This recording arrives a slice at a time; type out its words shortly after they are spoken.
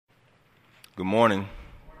Good morning.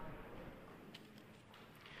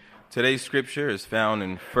 Today's scripture is found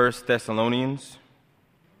in 1 Thessalonians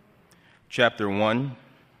chapter 1,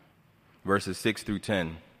 verses 6 through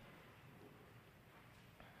 10.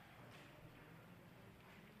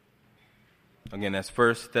 Again, that's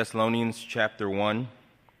 1 Thessalonians chapter 1,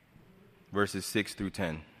 verses 6 through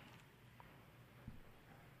 10.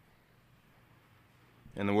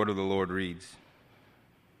 And the word of the Lord reads,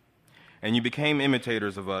 "And you became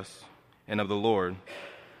imitators of us and of the Lord,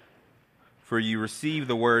 for you received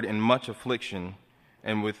the word in much affliction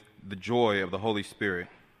and with the joy of the Holy Spirit,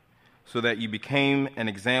 so that you became an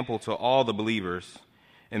example to all the believers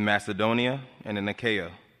in Macedonia and in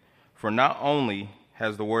Achaia. For not only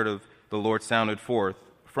has the word of the Lord sounded forth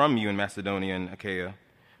from you in Macedonia and Achaia,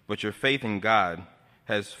 but your faith in God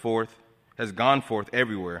has gone forth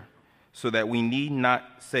everywhere, so that we need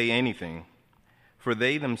not say anything. For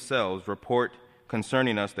they themselves report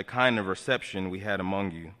concerning us the kind of reception we had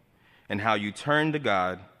among you, and how you turned to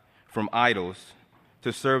God from idols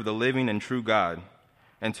to serve the living and true God,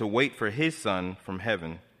 and to wait for his Son from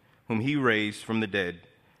heaven, whom he raised from the dead,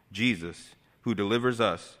 Jesus, who delivers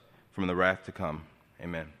us from the wrath to come."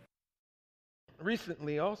 Amen.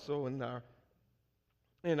 Recently, also in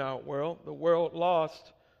our world, the world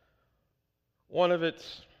lost one of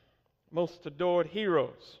its most adored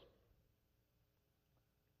heroes.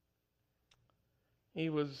 He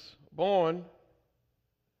was born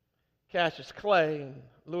Cassius Clay in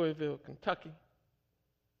Louisville, Kentucky.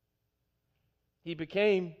 He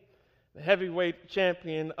became the heavyweight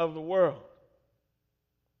champion of the world.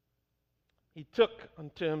 He took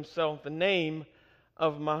unto himself the name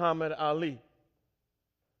of Muhammad Ali.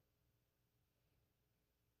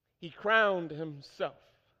 He crowned himself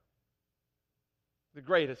the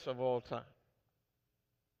greatest of all time.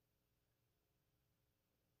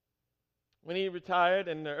 When he retired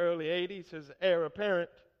in the early 80s, his heir apparent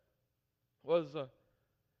was a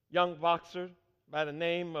young boxer by the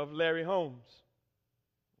name of Larry Holmes.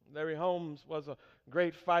 Larry Holmes was a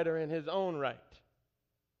great fighter in his own right.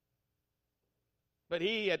 But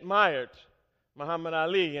he admired Muhammad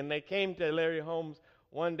Ali, and they came to Larry Holmes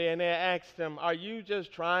one day and they asked him, "Are you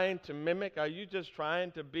just trying to mimic? Are you just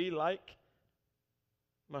trying to be like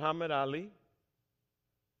Muhammad Ali?"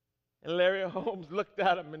 And Larry Holmes looked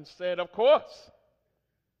at him and said, "Of course.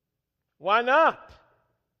 Why not?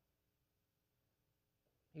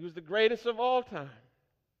 He was the greatest of all time.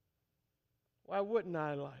 Why wouldn't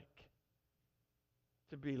I like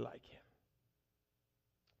to be like him?"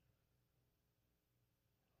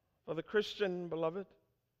 For the Christian, beloved,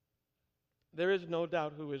 there is no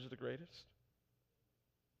doubt who is the greatest.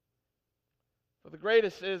 For the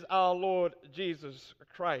greatest is our Lord Jesus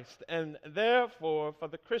Christ. And therefore, for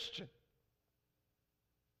the Christian,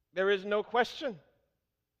 there is no question.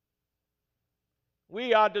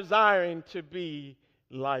 We are desiring to be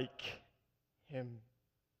like him.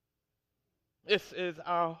 This is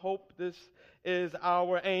our hope. This is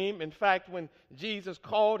our aim. In fact, when Jesus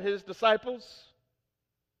called his disciples,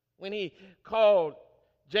 when he called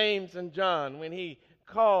James and John, when he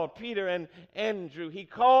called Peter and Andrew, he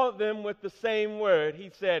called them with the same word. He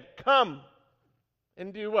said, "Come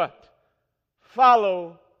and do what?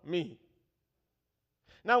 Follow me."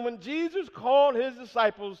 Now, when Jesus called his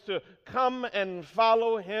disciples to come and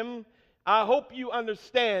follow him, I hope you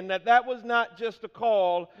understand that that was not just a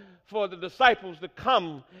call for the disciples to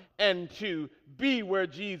come and to be where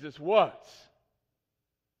Jesus was.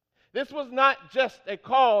 This was not just a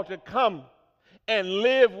call to come and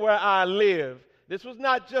live where I live. This was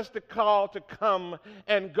not just a call to come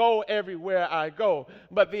and go everywhere I go.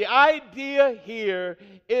 But the idea here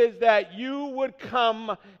is that you would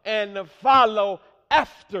come and follow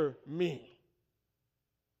after me.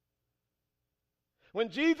 When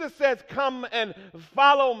Jesus says, "Come and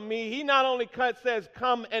follow me," he not only says,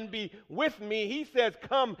 "Come and be with me," he says,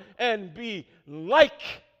 "Come and be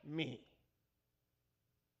like me."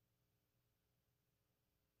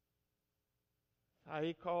 How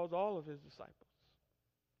he calls all of his disciples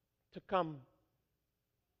to come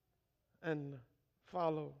and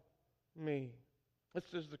follow me.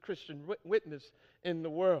 This is the Christian witness in the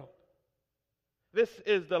world. This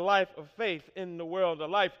is the life of faith in the world, a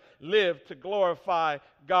life lived to glorify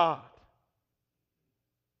God.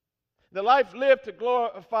 The life lived to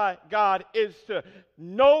glorify God is to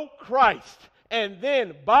know Christ and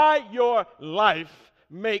then by your life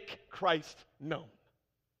make Christ known.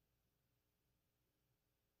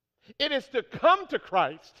 It is to come to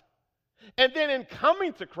Christ, and then in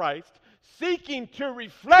coming to Christ, seeking to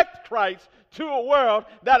reflect Christ to a world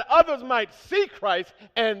that others might see Christ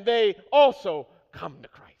and they also come to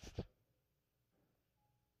Christ.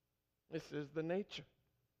 This is the nature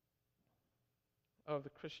of the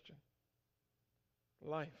Christian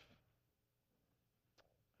life.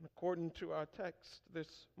 And according to our text this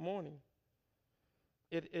morning,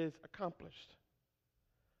 it is accomplished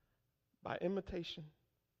by imitation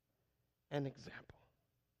and example.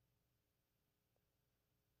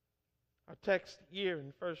 Our text here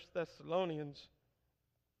in 1 Thessalonians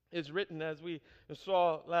is written, as we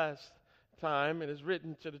saw last time, it is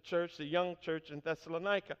written to the church, the young church in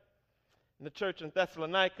Thessalonica. And the church in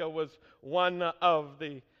Thessalonica was one of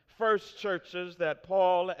the first churches that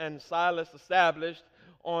Paul and Silas established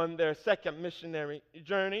on their second missionary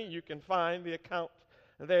journey. You can find the account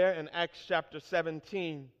there in Acts chapter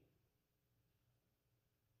 17.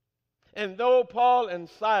 And though Paul and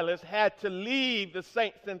Silas had to leave the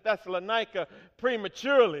saints in Thessalonica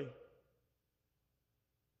prematurely,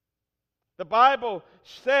 the Bible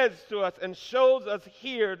says to us and shows us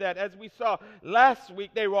here that, as we saw last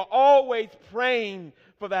week, they were always praying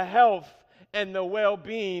for the health and the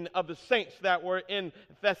well-being of the saints that were in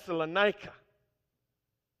Thessalonica.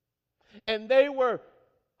 And they were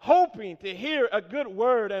hoping to hear a good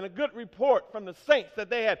word and a good report from the saints that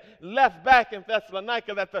they had left back in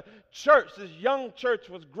Thessalonica, that the church, this young church,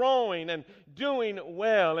 was growing and doing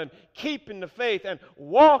well and keeping the faith and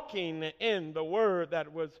walking in the word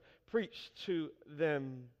that was preached to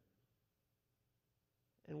them.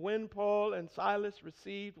 And when Paul and Silas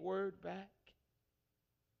received word back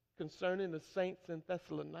concerning the saints in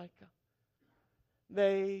Thessalonica,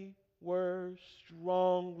 they were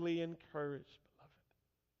strongly encouraged.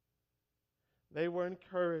 They were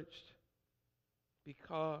encouraged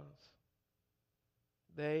because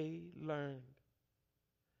they learned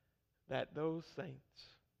that those saints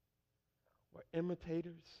were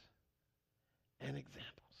imitators and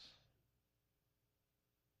examples.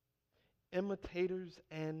 Imitators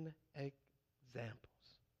and examples.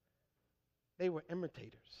 They were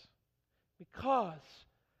imitators because,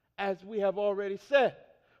 as we have already said,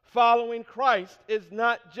 following Christ is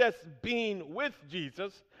not just being with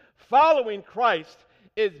Jesus. Following Christ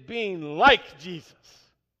is being like Jesus.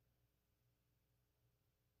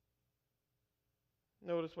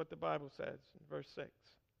 Notice what the Bible says in verse 6.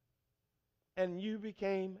 And you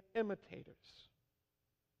became imitators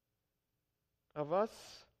of us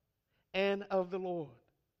and of the Lord,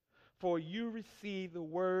 for you received the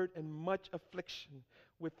word in much affliction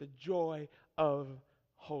with the joy of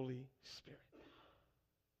Holy Spirit.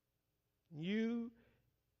 You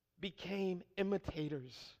became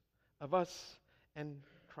imitators of us and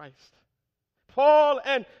Christ. Paul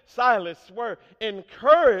and Silas were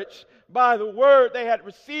encouraged by the word they had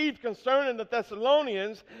received concerning the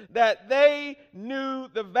Thessalonians, that they knew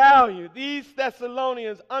the value. These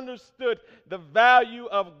Thessalonians understood the value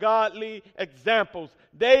of godly examples.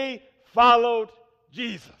 They followed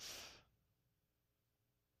Jesus.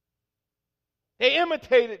 They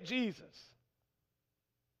imitated Jesus.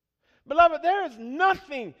 Beloved, there is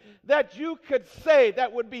nothing that you could say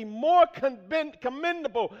that would be more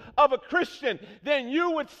commendable of a Christian than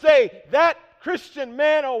you would say that Christian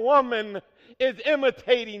man or woman is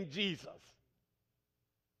imitating Jesus.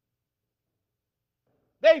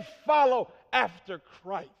 They follow after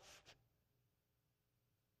Christ.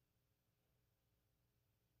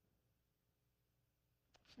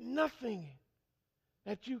 There's nothing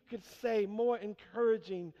that you could say more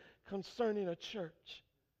encouraging concerning a church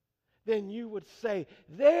then you would say,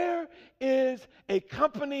 there is a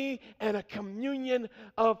company and a communion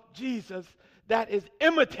of Jesus that is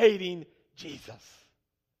imitating Jesus.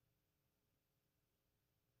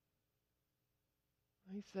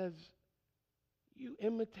 He says, you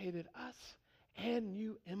imitated us and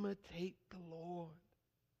you imitate the Lord.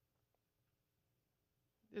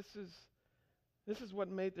 This is what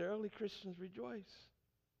made the early Christians rejoice,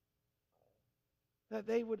 that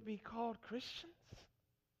they would be called Christians.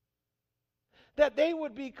 That they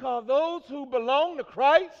would be called those who belong to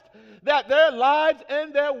Christ, that their lives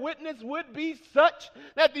and their witness would be such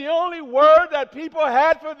that the only word that people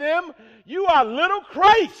had for them, you are little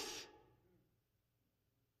Christ.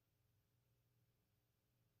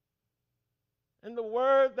 And the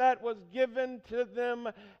word that was given to them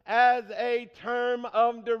as a term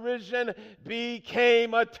of derision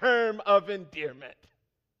became a term of endearment.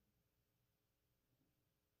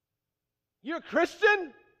 You're a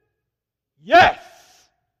Christian? Yes.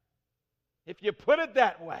 If you put it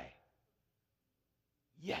that way,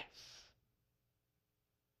 yes.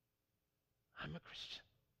 I'm a Christian.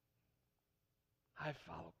 I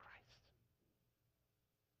follow Christ.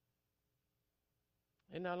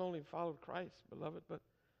 They not only followed Christ, beloved, but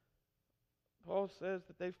Paul says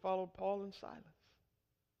that they followed Paul and Silas.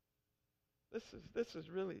 This is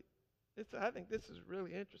really I think this is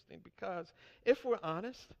really interesting because if we're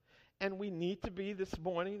honest, and we need to be this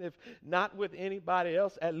morning, if not with anybody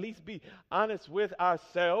else, at least be honest with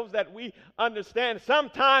ourselves, that we understand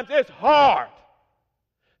sometimes it's hard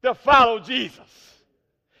to follow Jesus.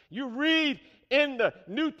 You read in the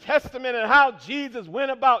New Testament and how Jesus went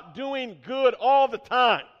about doing good all the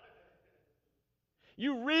time.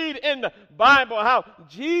 You read in the Bible how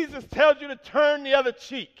Jesus tells you to turn the other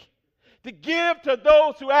cheek, to give to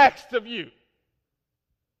those who ask of you.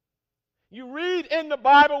 You read in the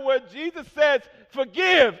Bible where Jesus says,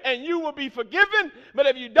 forgive and you will be forgiven, but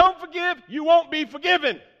if you don't forgive, you won't be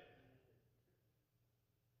forgiven.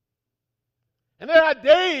 And there are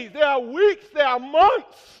days, there are weeks, there are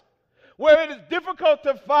months where it is difficult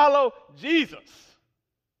to follow Jesus.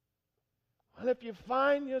 Well, if you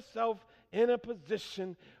find yourself in a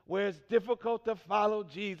position where it's difficult to follow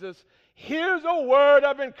Jesus, here's a word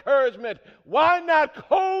of encouragement. Why not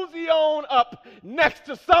cozy on up next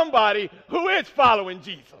to somebody who is following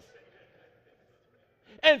Jesus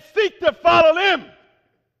and seek to follow them?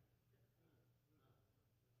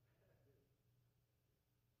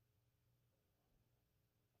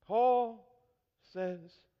 Paul says,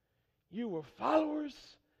 you were followers,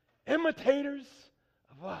 imitators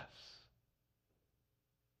of us.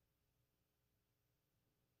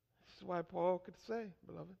 This is why Paul could say,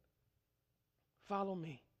 beloved, follow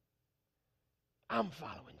me. I'm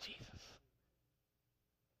following Jesus.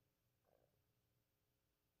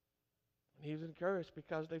 And he was encouraged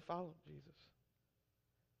because they followed Jesus.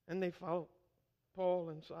 And they followed Paul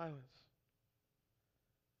and Silas.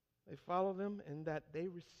 They followed them in that they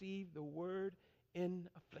received the word in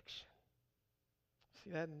affliction.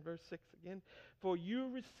 See that in verse 6 again? For you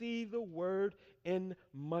receive the word in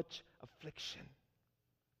much affliction.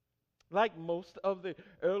 Like most of the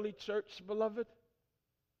early church, beloved,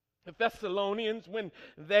 the Thessalonians, when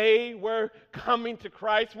they were coming to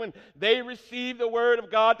Christ, when they received the word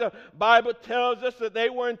of God, the Bible tells us that they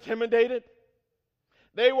were intimidated,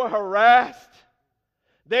 they were harassed,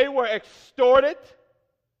 they were extorted,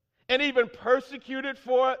 and even persecuted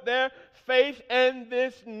for their faith and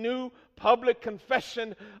this new public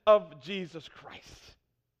confession of Jesus Christ.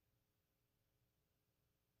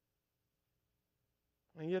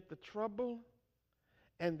 And yet the trouble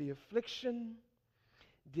and the affliction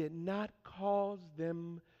did not cause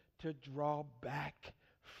them to draw back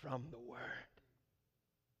from the word.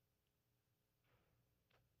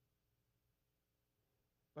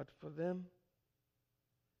 But for them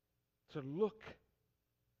to look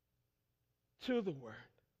to the word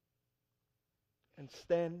and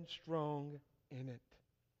stand strong in it.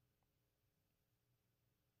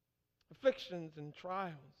 Afflictions and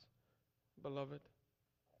trials, beloved,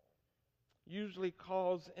 usually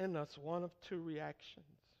cause in us one of two reactions.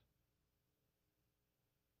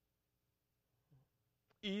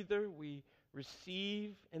 Either we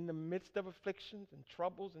receive in the midst of afflictions and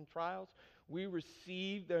troubles and trials, we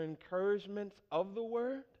receive the encouragements of the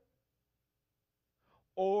word,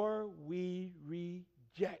 or we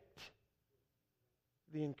reject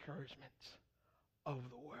the encouragements of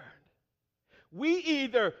the word. We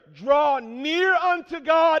either draw near unto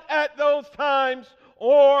God at those times,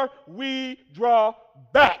 or we draw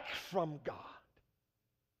back from God.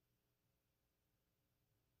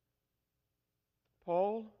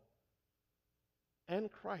 Paul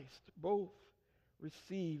and Christ both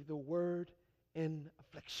received the word in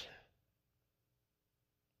affliction.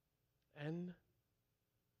 And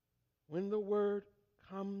when the word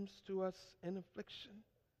comes to us in affliction,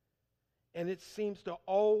 and it seems to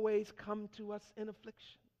always come to us in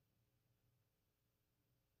affliction,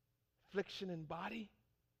 affliction in body,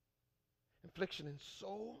 affliction in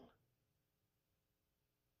soul.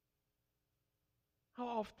 How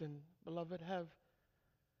often, beloved,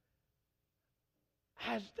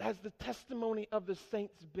 has the testimony of the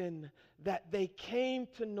saints been that they came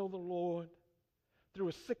to know the Lord through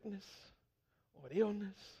a sickness or an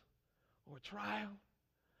illness or a trial,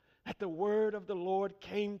 that the word of the Lord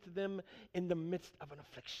came to them in the midst of an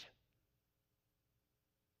affliction?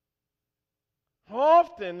 How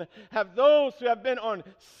often have those who have been on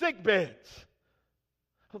sick beds,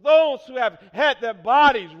 those who have had their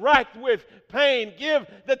bodies racked with pain, give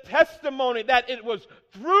the testimony that it was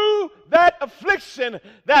through that affliction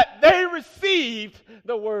that they received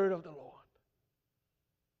the word of the Lord?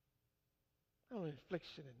 Not only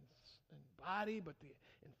affliction in body, but the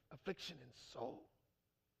affliction in soul.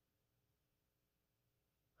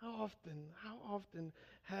 How often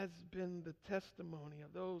has been the testimony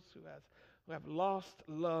of those who have lost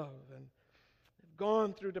love and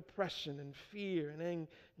gone through depression and fear and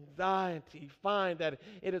anxiety, find that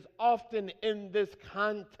it is often in this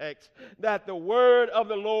context that the word of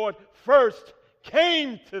the Lord first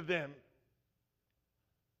came to them.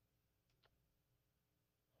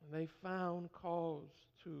 And they found cause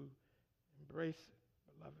to embrace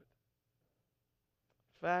it, beloved.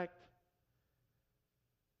 In fact,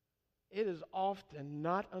 it is often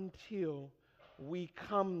not until we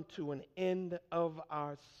come to an end of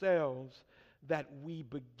ourselves that we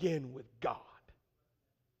begin with God.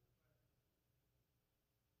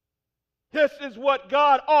 This is what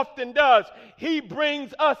God often does. He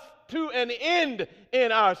brings us to an end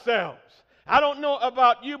in ourselves. I don't know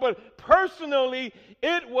about you, but personally,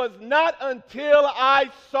 it was not until I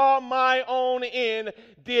saw my own end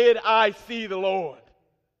did I see the Lord.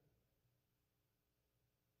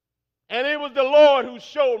 And it was the Lord who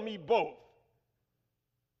showed me both.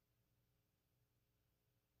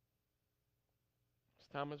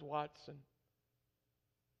 It's Thomas Watson,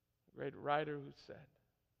 a great writer, who said,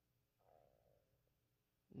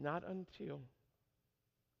 not until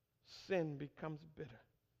sin becomes bitter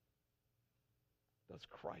does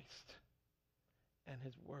Christ and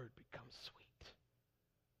his word become sweet.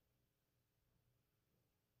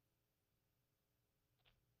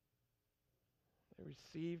 They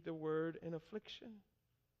received the word in affliction.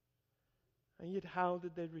 And yet how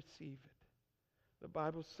did they receive it? The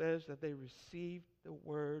Bible says that they received the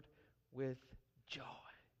word with joy.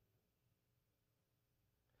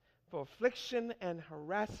 For affliction and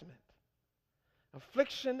harassment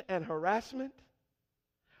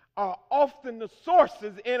are often the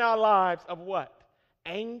sources in our lives of what?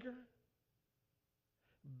 Anger,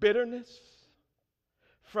 bitterness,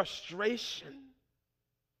 frustration,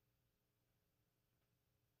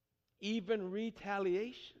 even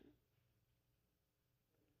retaliation.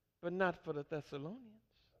 But not for the Thessalonians.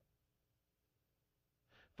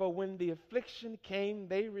 For when the affliction came,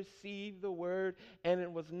 they received the word, and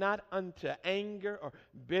it was not unto anger or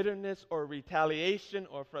bitterness or retaliation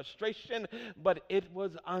or frustration, but it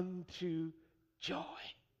was unto joy.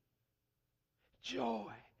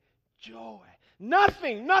 Joy, joy.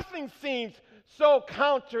 Nothing seems so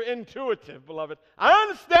counterintuitive, beloved. I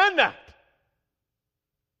understand that.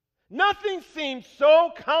 Nothing seems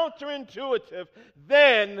so counterintuitive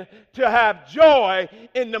than to have joy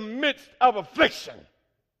in the midst of affliction.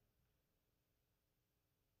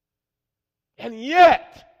 And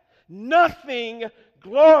yet, nothing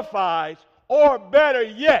glorifies, or better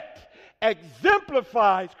yet,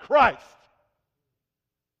 exemplifies Christ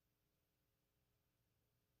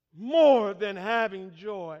more than having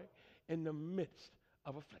joy in the midst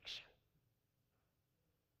of affliction.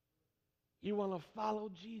 You want to follow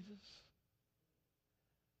Jesus?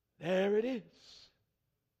 There it is.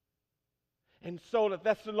 And so the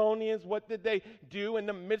Thessalonians, what did they do in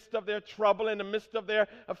the midst of their trouble, in the midst of their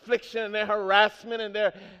affliction and their harassment and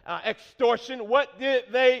their extortion? What did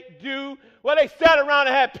they do? Well, they sat around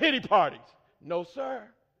and had pity parties. No, sir.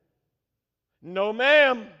 No,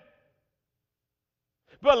 ma'am.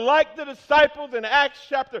 But like the disciples in Acts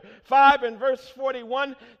chapter 5 and verse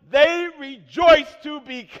 41, they rejoiced to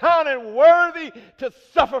be counted worthy to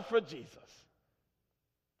suffer for Jesus.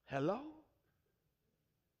 Hello?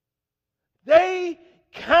 They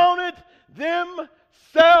counted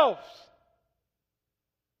themselves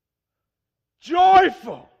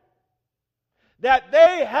joyful that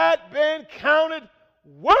they had been counted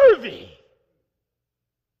worthy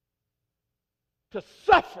to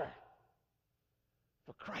suffer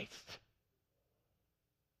for Christ,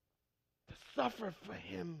 to suffer for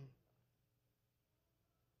Him.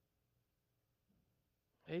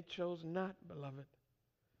 They chose not, beloved,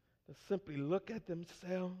 to simply look at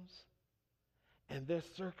themselves and their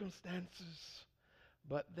circumstances,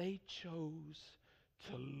 but they chose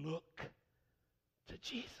to look to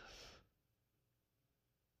Jesus.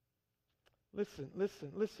 Listen,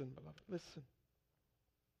 beloved, listen.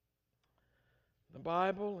 The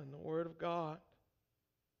Bible and the Word of God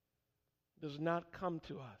does not come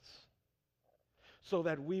to us so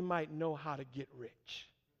that we might know how to get rich.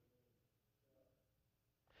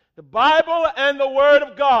 The Bible and the Word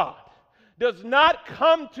of God does not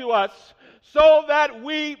come to us so that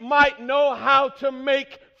we might know how to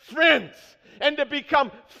make friends and to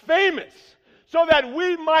become famous, so that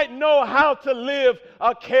we might know how to live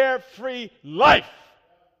a carefree life.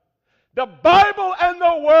 The Bible and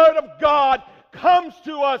the Word of God comes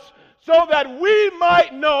to us so that we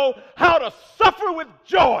might know how to suffer with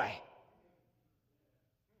joy,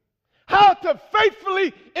 how to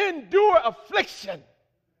faithfully endure affliction,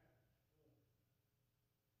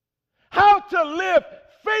 how to live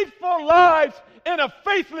faithful lives in a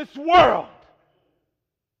faithless world.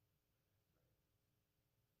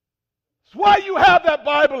 That's why you have that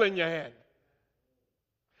Bible in your hand.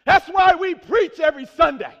 That's why we preach every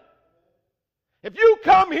Sunday. If you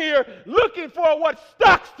come here looking for what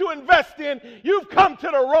stocks to invest in, you've come to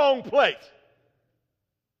the wrong place.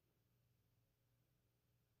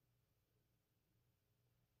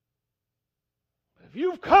 But if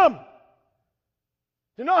you've come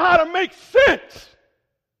to know how to make sense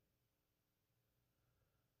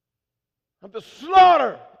of the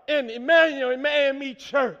slaughter in Emmanuel AME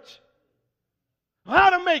Church,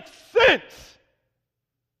 how to make sense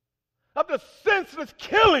of the senseless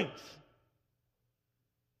killings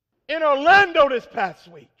in Orlando this past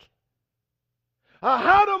week,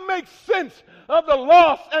 how to make sense of the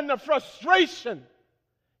loss and the frustration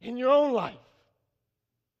in your own life,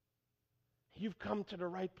 you've come to the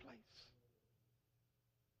right place,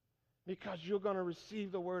 because you're going to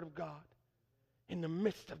receive the Word of God in the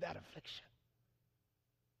midst of that affliction,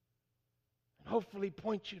 and hopefully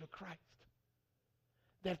point you to Christ,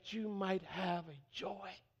 that you might have a joy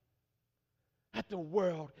that the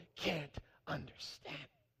world can't understand.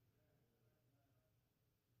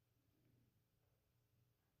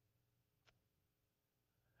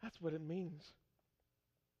 That's what it means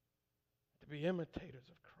to be imitators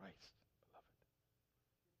of Christ, beloved.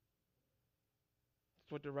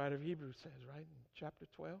 That's what the writer of Hebrews says, right, in chapter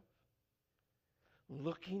 12.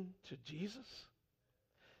 Looking to Jesus,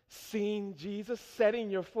 seeing Jesus,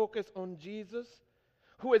 setting your focus on Jesus,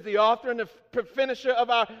 who is the author and the finisher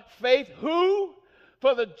of our faith, who,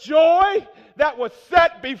 for the joy that was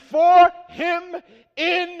set before him,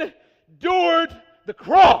 endured the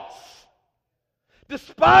cross,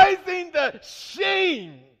 despising the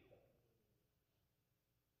shame,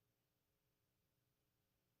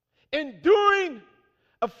 enduring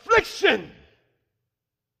affliction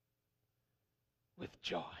with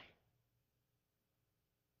joy.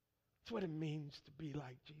 That's what it means to be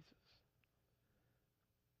like Jesus.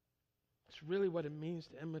 It's really what it means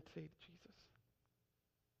to imitate Jesus.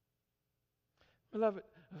 Beloved,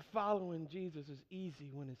 following Jesus is easy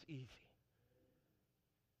when it's easy.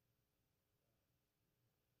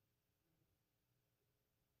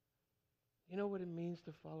 You know what it means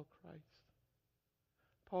to follow Christ?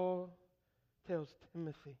 Paul tells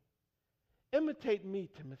Timothy, imitate me,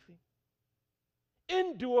 Timothy.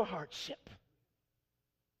 Endure hardship.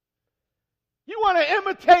 You want to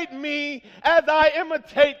imitate me as I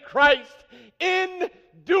imitate Christ?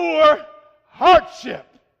 Endure hardship.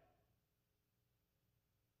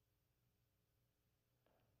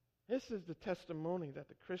 This is the testimony that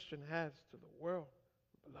the Christian has to the world,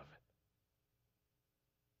 beloved.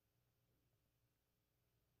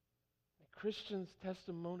 The Christian's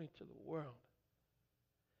testimony to the world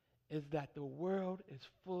is that the world is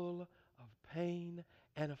full of pain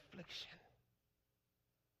and affliction.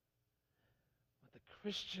 But the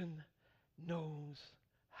Christian knows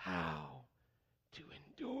how to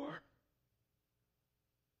endure.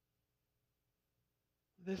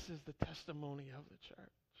 This is the testimony of the church.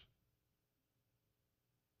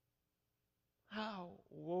 How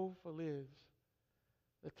woeful is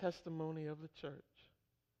the testimony of the church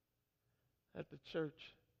that the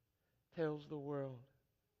church tells the world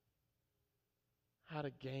how to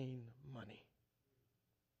gain money,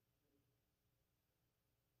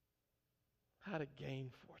 how to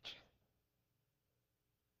gain fortune,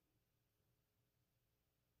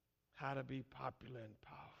 how to be popular and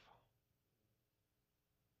powerful.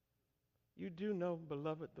 You do know,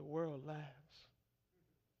 beloved, the world laughs.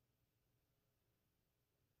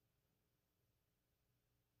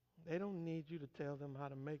 They don't need you to tell them how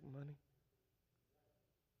to make money.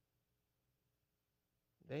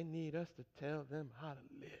 They need us to tell them how to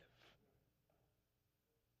live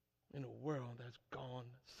in a world that's gone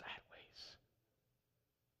sideways.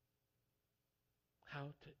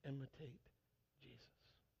 How to imitate Jesus.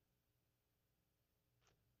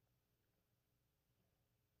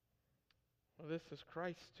 Well, this is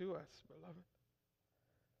Christ to us, beloved.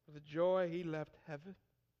 With joy he left heaven.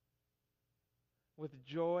 With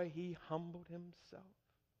joy he humbled himself.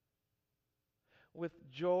 With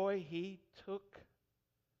joy he took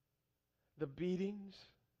the beatings.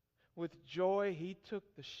 With joy he took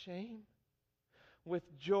the shame. With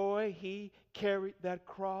joy he carried that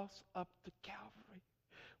cross up to Calvary.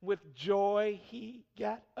 With joy he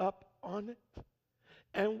got up on it.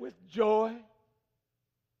 And with joy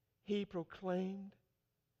he proclaimed,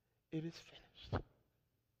 "It is finished."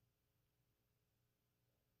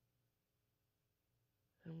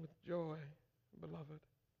 And with joy, beloved,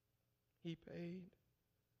 he paid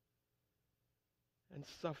and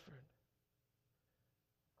suffered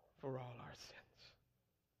for all our sins.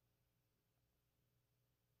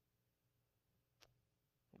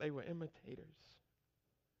 They were imitators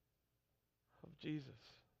of Jesus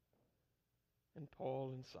and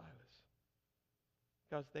Paul and Silas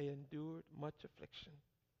because they endured much affliction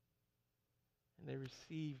and they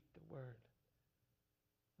received the word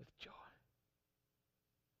with joy.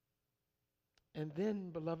 And then,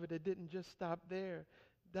 beloved, it didn't just stop there,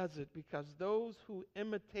 does it? Because those who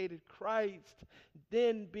imitated Christ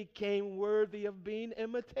then became worthy of being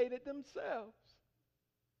imitated themselves.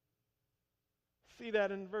 See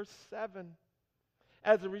that in verse 7.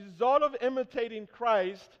 As a result of imitating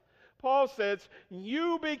Christ, Paul says,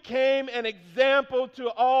 you became an example to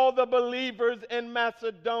all the believers in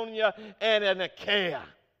Macedonia and in Achaia.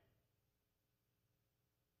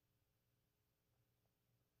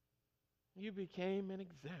 You became an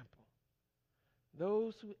example.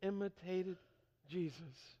 Those who imitated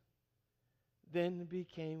Jesus then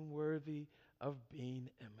became worthy of being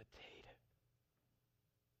imitated.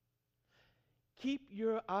 Keep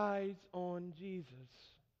your eyes on Jesus.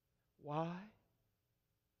 Why?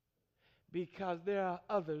 Because there are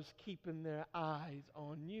others keeping their eyes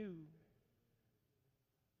on you.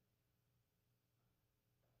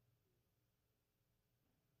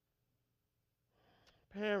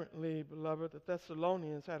 Apparently, beloved, the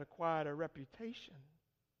Thessalonians had acquired a reputation.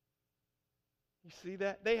 You see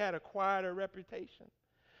that? They had acquired a reputation.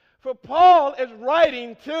 For Paul is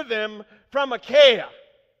writing to them from Achaia.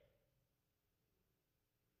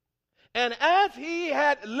 And as he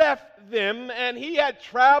had left them and he had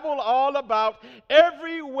traveled all about,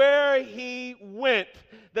 everywhere he went,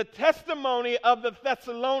 the testimony of the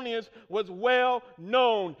Thessalonians was well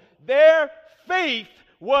known. Their faith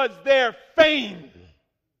was their fame.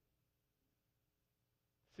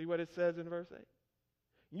 See what it says in verse 8?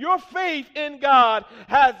 Your faith in God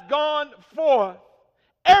has gone forth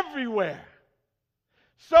everywhere,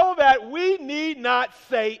 so that we need not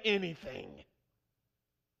say anything.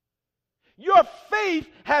 Your faith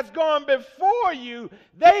has gone before you.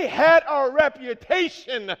 They had a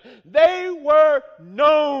reputation. They were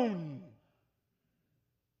known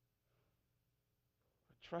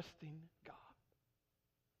for trusting God.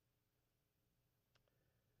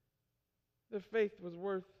 Their faith was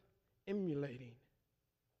worth emulating.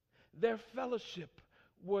 Their fellowship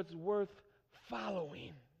was worth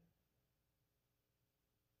following.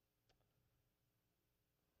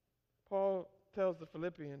 Paul tells the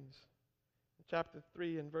Philippians, chapter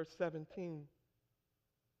 3 and verse 17,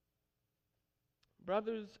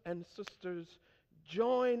 brothers and sisters,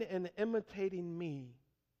 join in imitating me.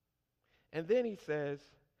 And then he says,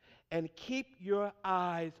 and keep your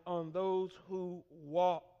eyes on those who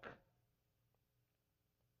walk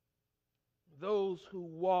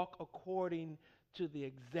according to the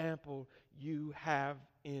example you have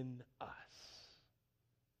in us.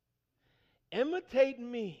 Imitate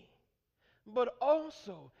me, but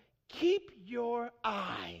also keep your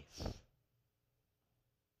eyes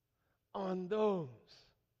on those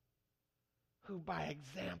who by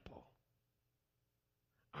example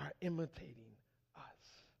are imitating us.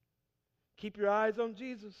 Keep your eyes on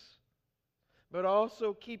Jesus, but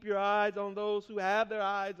also keep your eyes on those who have their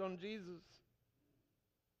eyes on Jesus.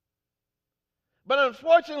 But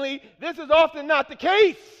unfortunately, this is often not the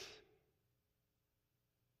case.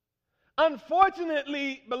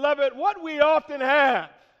 Unfortunately, beloved, what we often have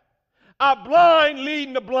are blind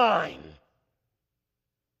leading the blind.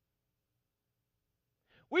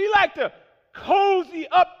 We like to cozy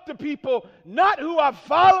up to people not who are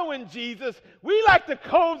following Jesus. We like to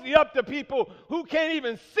cozy up to people who can't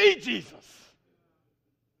even see Jesus.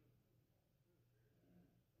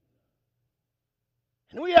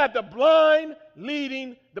 And we have the blind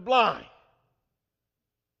leading the blind.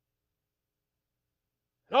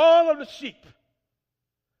 And all of the sheep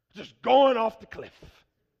just going off the cliff,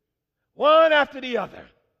 one after the other.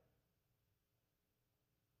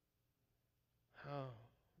 Oh,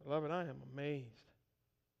 beloved, I am amazed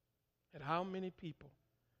at how many people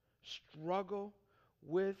struggle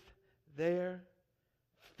with their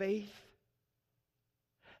faith,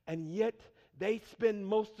 and yet they spend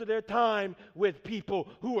most of their time with people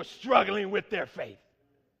who are struggling with their faith.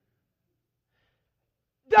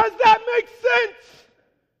 Does that make sense?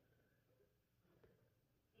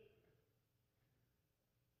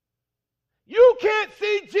 You can't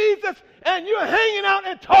see Jesus, and you're hanging out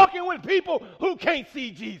and talking with people who can't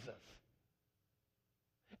see Jesus.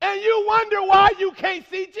 And you wonder why you can't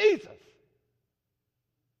see Jesus.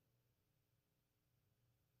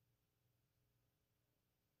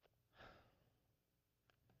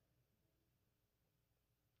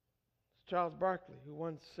 Charles Barkley, who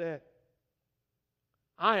once said,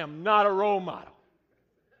 I am not a role model.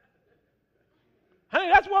 Honey,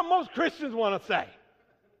 that's what most Christians want to say.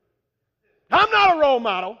 I'm not a role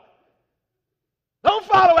model. Don't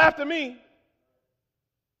follow after me.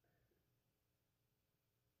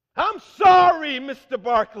 I'm sorry, Mr.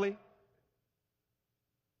 Barkley.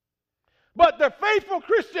 But the faithful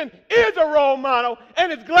Christian is a role model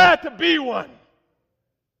and is glad to be one.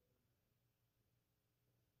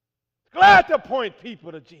 Glad to point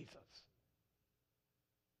people to Jesus.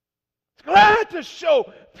 It's glad to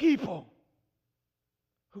show people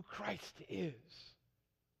who Christ is.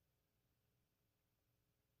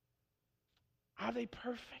 Are they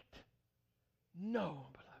perfect? No,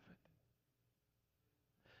 beloved.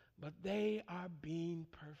 But they are being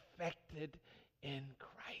perfected in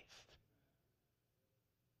Christ.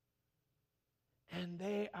 And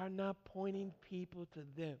they are not pointing people to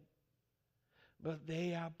them, but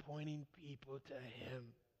they are pointing people to Him.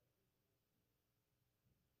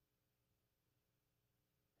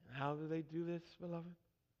 And how do they do this, beloved?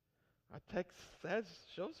 Our text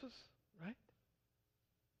shows us, right?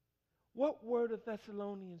 What were the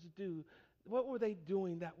Thessalonians do? What were they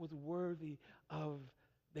doing that was worthy of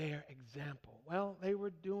their example? Well, they were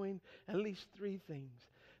doing at least three things.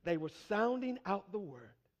 They were sounding out the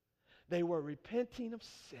word. They were repenting of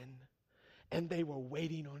sin. And they were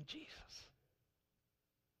waiting on Jesus.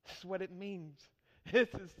 This is what it means. This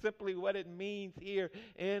is simply what it means here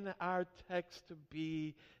in our text to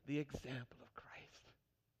be the example of Christ.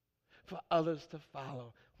 For others to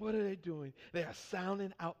follow. What are they doing? They are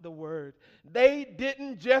sounding out the word. They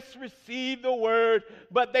didn't just receive the word,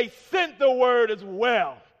 but they sent the word as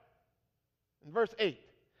well. In verse 8,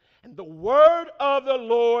 and the word of the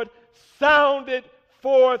Lord sounded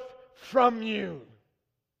forth from you.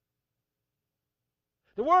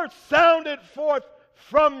 The word sounded forth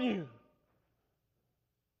from you.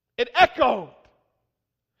 It echoed.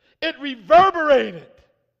 It reverberated.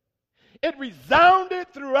 It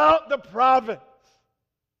resounded throughout the province.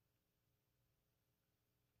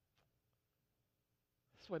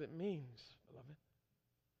 That's what it means, beloved.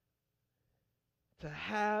 To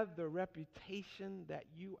have the reputation that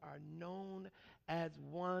you are known as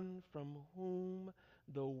one from whom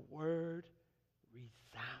the word resounds.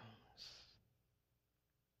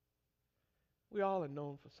 We all are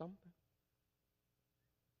known for something.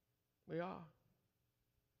 We are.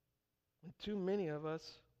 And too many of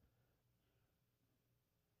us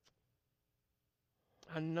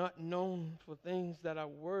are not known for things that are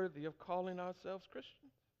worthy of calling ourselves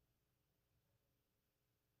Christians.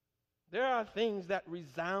 There are things that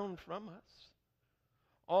resound from us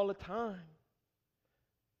all the time.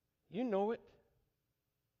 You know it.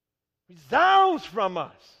 Resounds from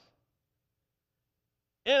us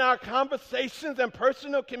in our conversations and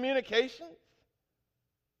personal communications,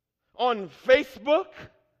 on Facebook,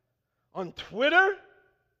 on Twitter,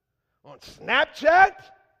 on Snapchat.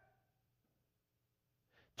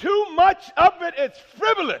 Too much of it is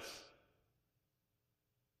frivolous.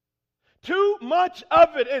 Too much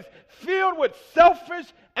of it is filled with selfish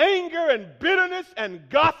anger and bitterness and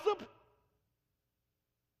gossip.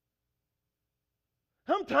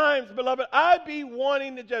 Sometimes, beloved, I be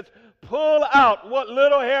wanting to just pull out what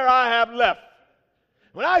little hair I have left.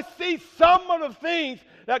 When I see some of the things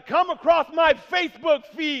that come across my Facebook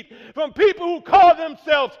feed from people who call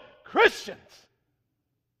themselves Christians.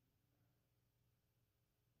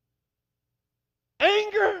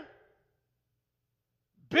 Anger,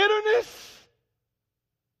 bitterness,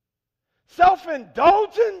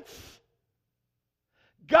 self-indulgence,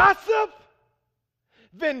 gossip,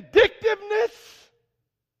 vindictiveness.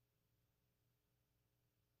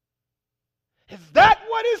 Is that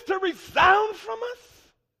what is to resound from us?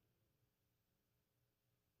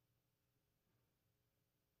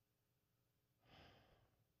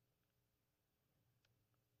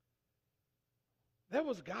 There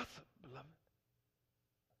was gossip, beloved,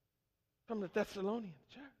 from the Thessalonian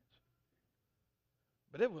church.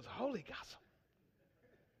 But it was holy gossip.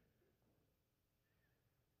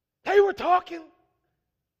 They were talking.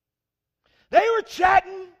 They were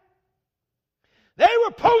chatting. They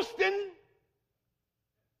were posting.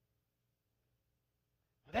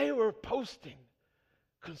 They were posting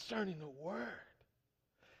concerning the word.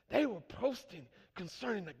 They were posting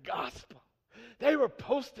concerning the gospel. They were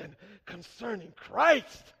posting concerning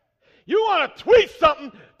Christ. You want to tweet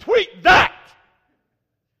something, tweet that.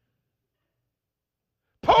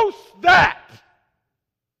 Post that.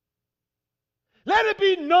 Let it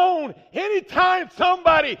be known anytime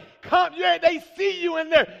somebody comes, they see you in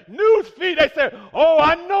their news feed, they say, oh,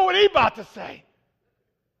 I know what he about to say.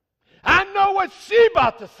 I know what she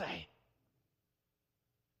about to say.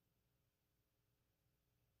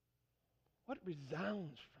 What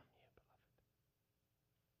resounds from you, beloved?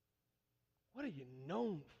 What are you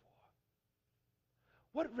known for?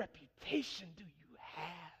 What reputation do you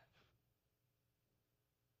have?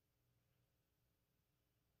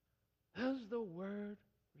 Does the word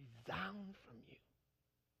resound from you?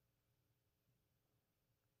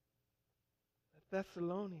 The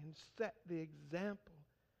Thessalonians set the example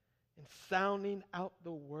in sounding out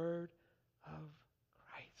the word of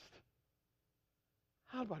Christ.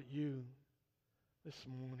 How about you this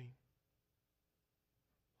morning?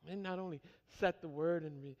 They not only set the word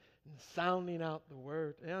in sounding out the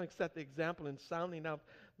word, they not only set the example in sounding out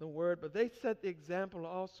the word, but they set the example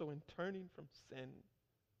also in turning from sin.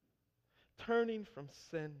 Turning from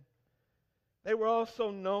sin. They were also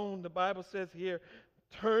known, the Bible says here,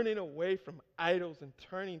 turning away from idols and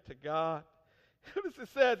turning to God. Notice it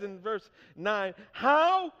says in verse 9,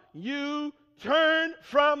 how you turn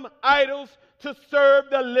from idols to serve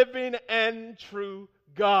the living and true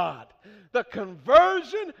God. The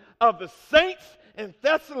conversion of the saints in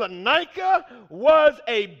Thessalonica was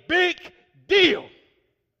a big deal.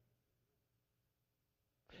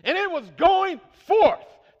 And it was going forth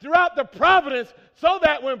throughout the province, so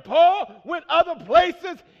that when Paul went other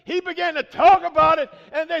places, he began to talk about it,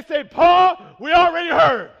 and they say, Paul, we already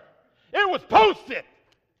heard. It was posted.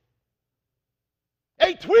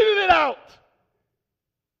 They tweeted it out.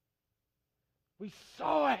 We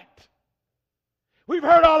saw it. We've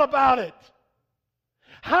heard all about it.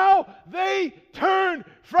 How they turned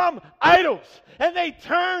from idols and they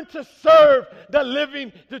turned to serve the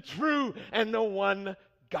living, the true, and the one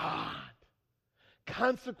God.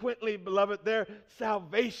 Consequently, beloved, their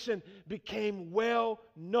salvation became well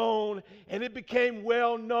known, and it became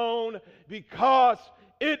well known because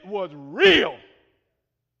it was real.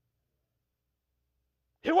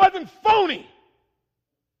 It wasn't phony. It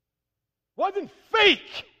wasn't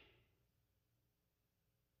fake.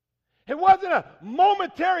 It wasn't a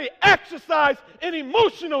momentary exercise in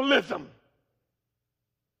emotionalism.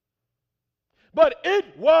 But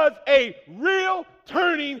it was a real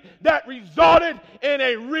turning that resulted in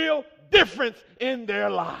a real difference in their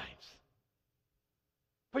lives.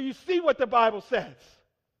 But you see what the Bible says.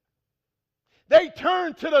 They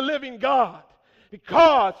turned to the living God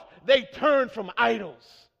because they turned from idols.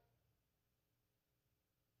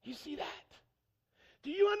 You see that?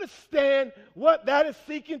 Do you understand what that is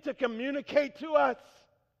seeking to communicate to us?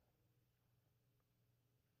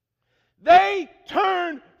 They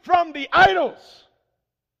turned from the idols.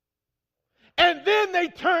 And then they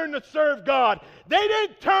turned to serve God. They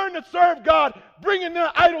didn't turn to serve God bringing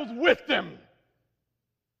their idols with them.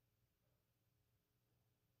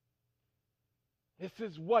 This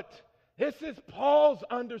is Paul's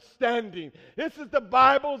understanding. This is the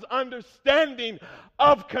Bible's understanding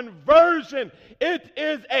of conversion. It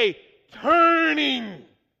is a turning.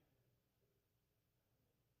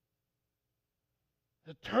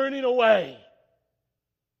 The turning away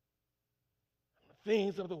from the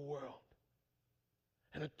things of the world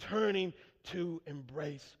and a turning to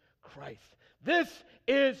embrace Christ. This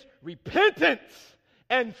is repentance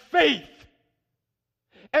and faith.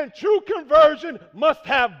 And true conversion must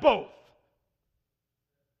have both.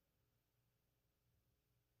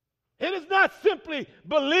 It is not simply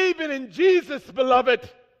believing in Jesus, beloved.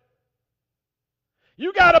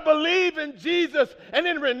 You got to believe in Jesus and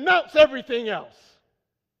then renounce everything else.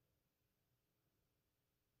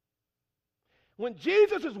 When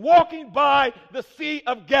Jesus is walking by the Sea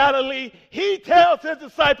of Galilee, he tells his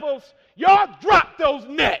disciples, y'all drop those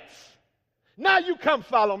nets. Now you come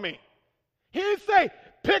follow me. He didn't say,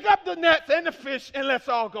 pick up the nets and the fish and let's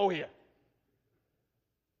all go here.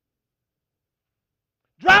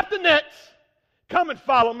 Drop the nets, come and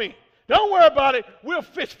follow me. Don't worry about it, we'll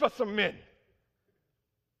fish for some men.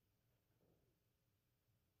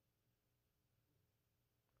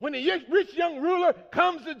 When the rich young ruler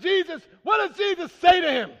comes to Jesus, what does Jesus say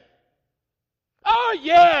to him? Oh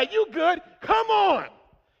yeah, you good. Come on.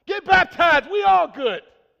 Get baptized. We all good.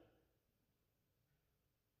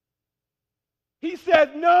 He says,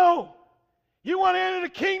 no. You want to enter the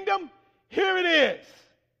kingdom? Here it is.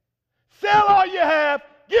 Sell all you have.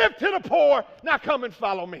 Give to the poor. Now come and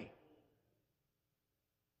follow me.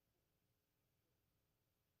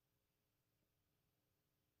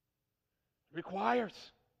 Requires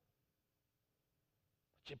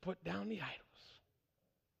that you put down the idols.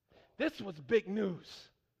 This was big news.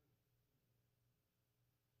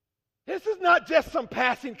 This is not just some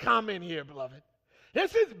passing comment here, beloved.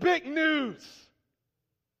 This is big news.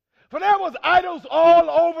 For there was idols all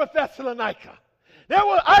over Thessalonica. There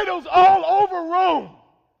were idols all over Rome.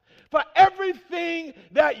 For everything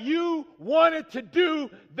that you wanted to do,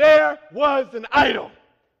 there was an idol.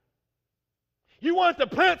 You want to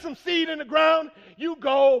plant some seed in the ground, you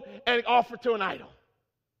go and offer to an idol.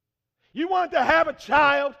 You want to have a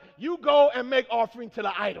child, you go and make offering to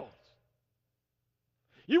the idols.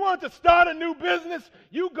 You want to start a new business,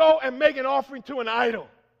 you go and make an offering to an idol.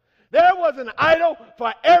 There was an idol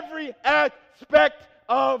for every aspect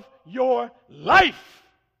of your life.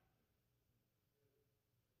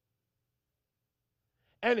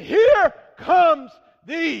 And here comes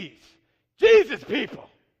these Jesus people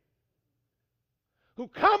who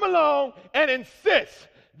come along and insist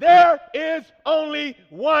there is only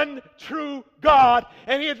one true God,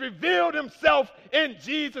 and he has revealed himself in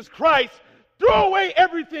Jesus Christ. Throw away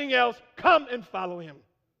everything else. Come and follow him.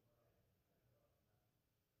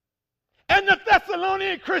 And the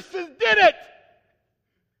Thessalonian Christians did it.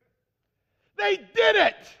 They did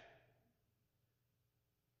it.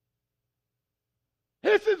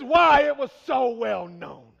 This is why it was so well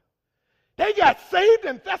known. They got saved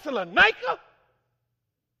in Thessalonica.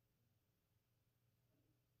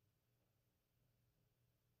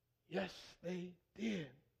 Yes, they did,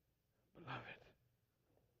 beloved.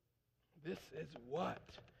 This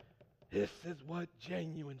is what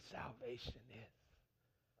genuine salvation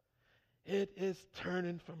is. It is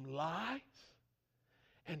turning from lies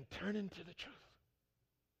and turning to the truth.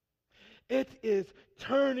 It is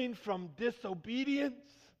turning from disobedience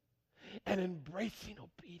and embracing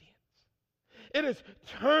obedience. It is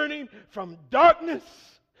turning from darkness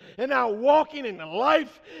and now walking in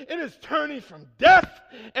life. It is turning from death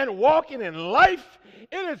and walking in life.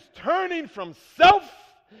 It is turning from self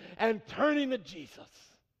and turning to Jesus.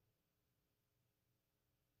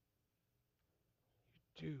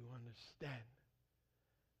 You do understand.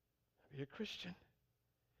 To be a Christian,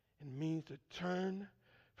 it means to turn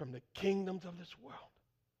from the kingdoms of this world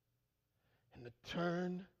and to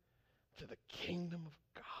turn to the kingdom of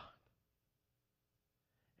God.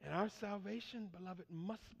 And our salvation, beloved,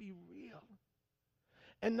 must be real.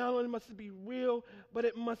 And not only must it be real, but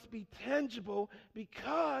it must be tangible,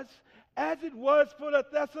 because as it was for the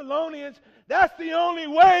Thessalonians, that's the only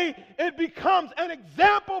way it becomes an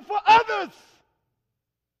example for others.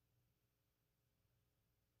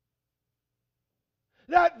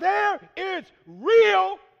 That there is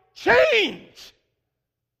real change.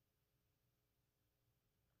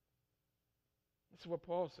 This is what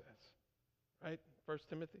Paul says, right? 1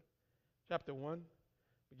 Timothy chapter 1,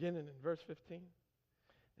 beginning in verse 15.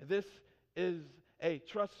 This is a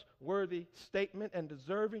trustworthy statement and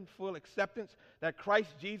deserving full acceptance that Christ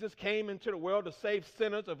Jesus came into the world to save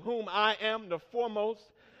sinners, of whom I am the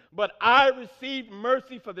foremost. But I received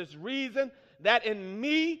mercy for this reason, that in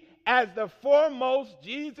me, as the foremost,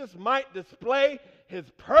 Jesus might display his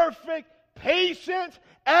perfect patience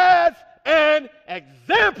as an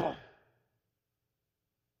example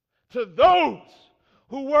to those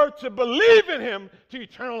who were to believe in him to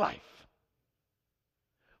eternal life.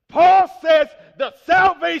 Paul says the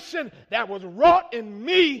salvation that was wrought in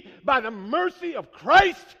me by the mercy of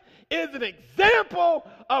Christ is an example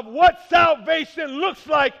of what salvation looks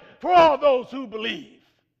like for all those who believe.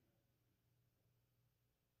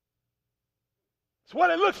 It's what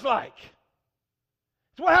it looks like.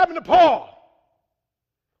 It's what happened to Paul.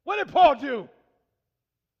 What did Paul do?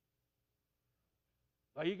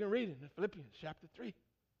 Well, you can read it in Philippians chapter 3.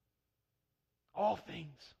 All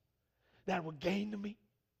things that were gained to me,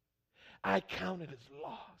 I count it as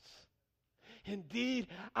loss. Indeed,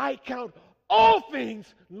 I count all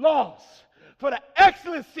things loss for the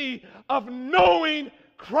excellency of knowing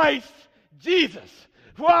Christ Jesus.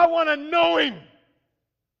 For I want to know him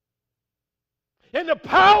in the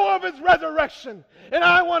power of his resurrection, and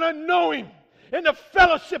I want to know him in the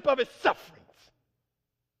fellowship of his sufferings.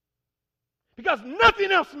 Because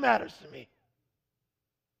nothing else matters to me.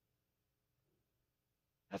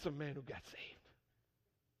 That's a man who got saved.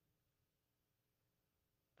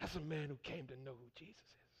 That's a man who came to know who Jesus is.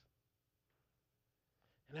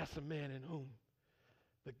 And that's a man in whom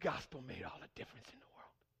the gospel made all the difference in the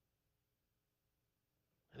world.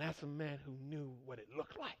 And that's a man who knew what it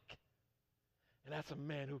looked like. And that's a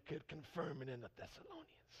man who could confirm it in the Thessalonians.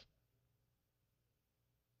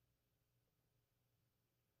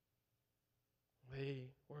 They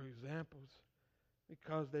were examples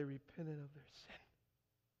because they repented of their sin.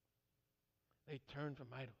 They turned from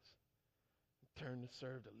idols and turned to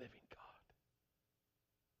serve the living God.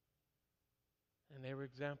 And they were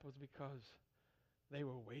examples because they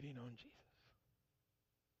were waiting on Jesus.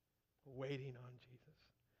 Waiting on Jesus.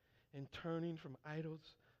 And turning from idols,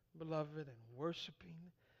 beloved, and worshiping,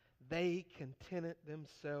 they contented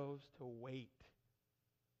themselves to wait.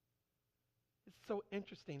 It's so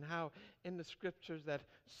interesting how in the scriptures that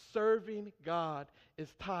serving God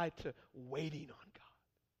is tied to waiting on God.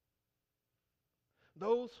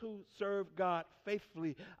 Those who serve God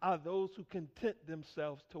faithfully are those who content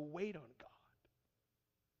themselves to wait on God.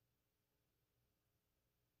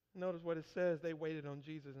 Notice what it says. They waited on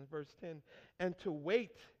Jesus in verse 10. And to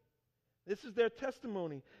wait, this is their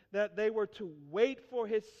testimony, that they were to wait for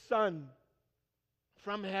his Son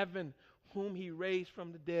from heaven, whom he raised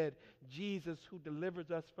from the dead, Jesus, who delivers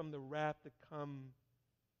us from the wrath to come.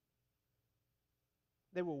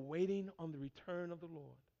 They were waiting on the return of the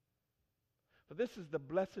Lord. For this is the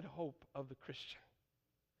blessed hope of the Christian.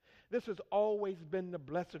 This has always been the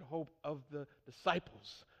blessed hope of the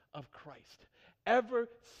disciples of Christ. Ever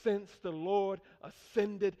since the Lord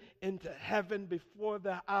ascended into heaven before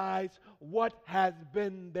their eyes, what has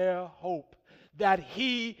been their hope? That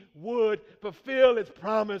he would fulfill his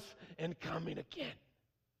promise in coming again.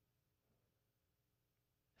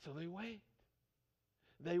 So they wait.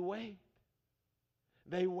 They wait.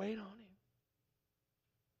 They wait on him.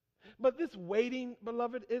 But this waiting,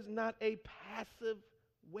 beloved, is not a passive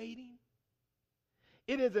waiting.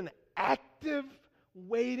 It is an active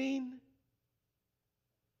waiting.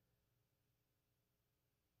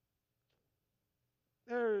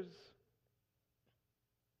 There's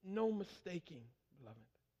no mistaking, beloved,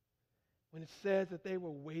 when it says that they were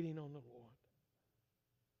waiting on the Lord.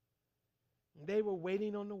 They were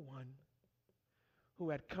waiting on the one who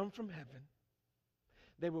had come from heaven.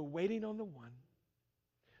 They were waiting on the one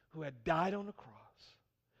who had died on the cross.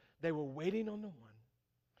 They were waiting on the one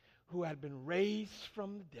who had been raised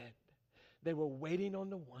from the dead. They were waiting on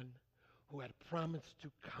the one who had promised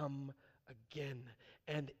to come again.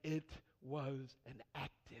 And it was an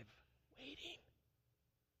active waiting.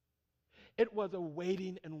 It was a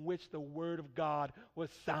waiting in which the word of God was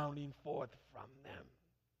sounding forth from them.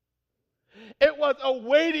 It was a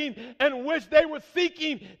waiting in which they were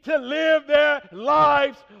seeking to live their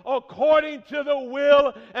lives according to the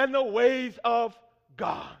will and the ways of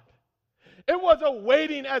God. It was a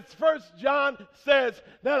waiting, as 1 John says,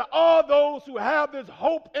 that all those who have this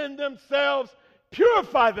hope in themselves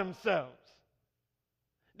purify themselves.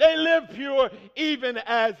 They live pure even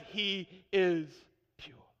as he is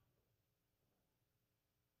pure.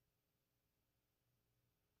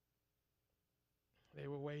 They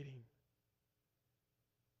were waiting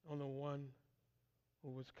on the one who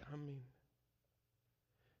was coming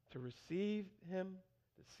to receive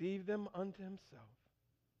them unto himself,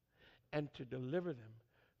 and to deliver them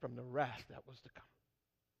from the wrath that was to come.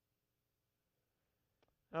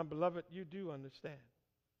 Now, beloved, you do understand.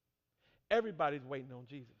 Everybody's waiting on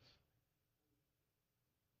Jesus.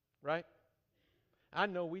 Right? I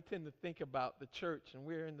know we tend to think about the church, and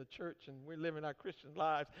we're in the church, and we're living our Christian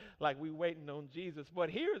lives like we're waiting on Jesus. But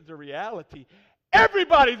here's the reality.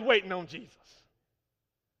 Everybody's waiting on Jesus.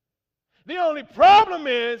 The only problem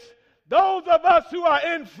is, those of us who are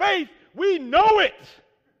in faith, we know it.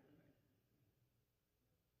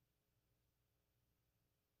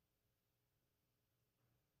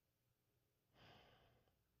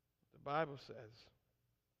 The Bible says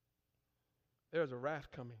there's a wrath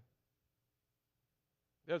coming.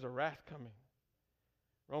 There's a wrath coming.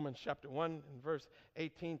 Romans chapter 1 and verse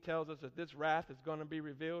 18 tells us that this wrath is going to be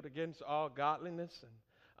revealed against all godliness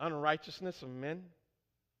and unrighteousness of men.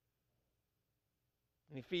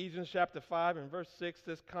 In Ephesians chapter 5 and verse 6,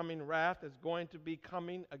 this coming wrath is going to be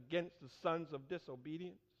coming against the sons of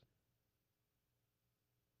disobedience.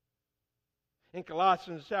 In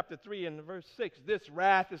Colossians chapter 3 and verse 6, this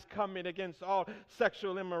wrath is coming against all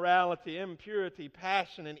sexual immorality, impurity,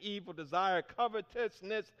 passion, and evil desire,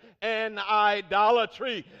 covetousness, and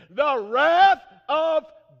idolatry. The wrath of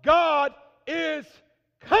God is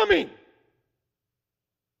coming.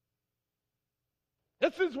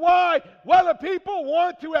 This is why, whether people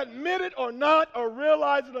want to admit it or not, or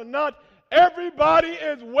realize it or not, everybody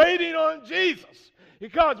is waiting on Jesus.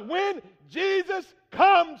 Because when Jesus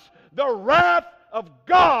comes, the wrath of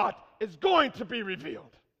God is going to be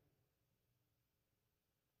revealed.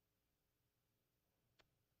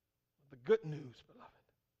 The good news, beloved,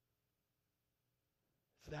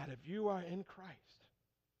 is that if you are in Christ,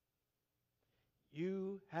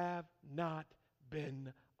 you have not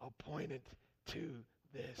been appointed to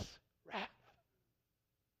this wrath.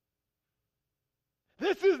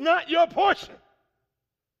 This is not your portion.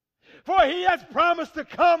 For he has promised to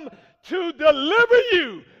come to deliver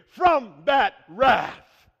you from that wrath.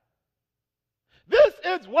 This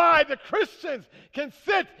is why the Christians can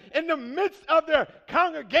sit in the midst of their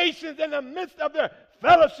congregations, in the midst of their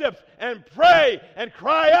fellowships, and pray and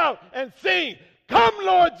cry out and sing, "Come,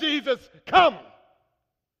 Lord Jesus, come."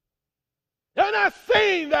 They're not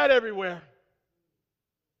saying that everywhere.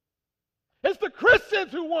 It's the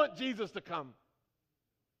Christians who want Jesus to come.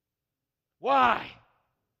 Why?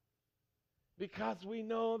 Because we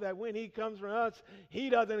know that when he comes for us,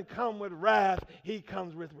 he doesn't come with wrath, he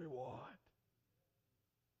comes with reward.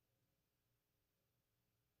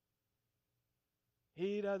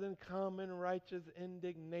 He doesn't come in righteous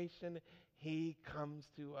indignation, he comes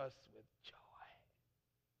to us with joy.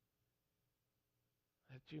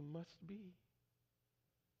 That you must be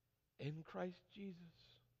in Christ Jesus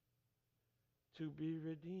to be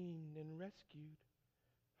redeemed and rescued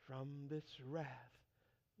from this wrath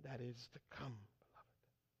that is to come, beloved.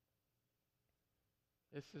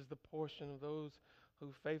 This is the portion of those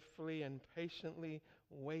who faithfully and patiently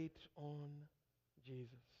wait on Jesus.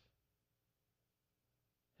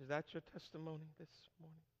 Is that your testimony this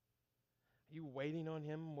morning? Are you waiting on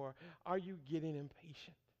him, or are you getting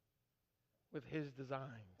impatient with his designs,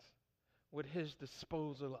 with his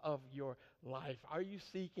disposal of your life? Are you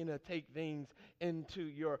seeking to take things into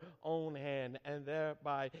your own hand and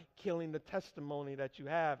thereby killing the testimony that you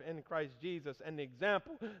have in Christ Jesus and the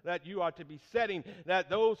example that you are to be setting, that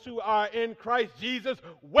those who are in Christ Jesus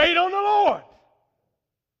wait on the Lord?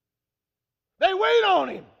 They wait on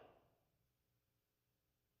him.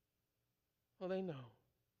 Well, they know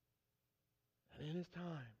that in his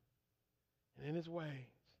time and in his ways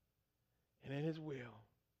and in his will,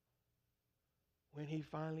 when he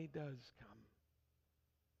finally does come,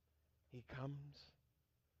 he comes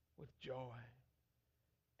with joy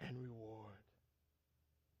and reward.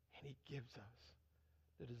 And he gives us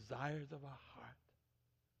the desires of our heart,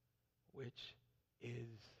 which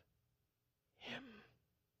is him.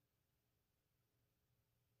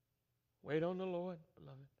 Wait on the Lord,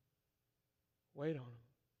 beloved. Wait on him.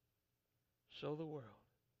 Show the world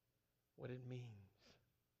what it means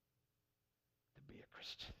to be a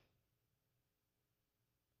Christian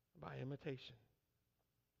by imitation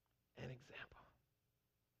and example.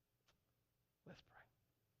 Let's pray.